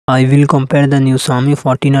I will compare the new Xiaomi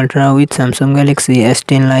 14 Ultra with Samsung Galaxy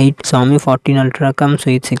S10 Lite. Xiaomi 14 Ultra comes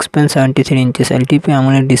with 6.73 inches LTP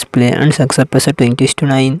AMOLED display and success ratio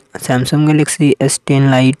 20:9. Samsung Galaxy S10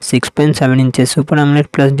 Lite 6.7 inches Super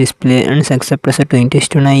AMOLED Plus display and success ratio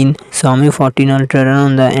 20:9. Xiaomi 14 Ultra run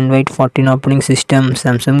on the Android 14 operating system.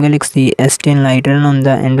 Samsung Galaxy S10 Lite run on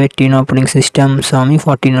the Android 10 operating system. Xiaomi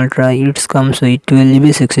 14 Ultra it comes with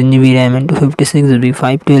 12GB 16GB RAM and 256GB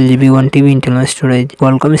 512GB 1TB internal storage.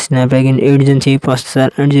 Qualcomm Snapdragon 8 Gen 3 processor,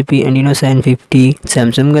 8GB Adreno 750.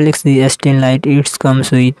 Samsung Galaxy S10 Lite it comes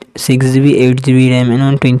with 6GB 8GB RAM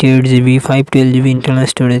and 128GB 512GB internal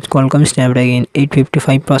storage. Qualcomm Snapdragon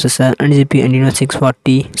 855 processor, 8GB Adreno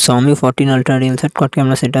 640. Xiaomi 14 Ultra real set quad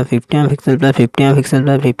camera setup 50MP plus 50MP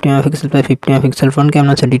plus 50MP plus 50MP front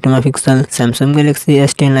camera 32MP. Samsung Galaxy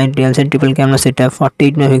S10 Lite real set triple camera setup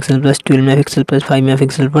 48MP plus 12MP plus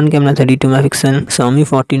 5MP front camera 32MP. Xiaomi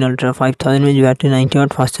 14 Ultra 5000 mAh battery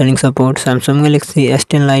 90W fast charging support. Samsung Galaxy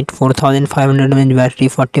S10 Lite 4500 mAh battery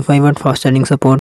 45W fast charging support.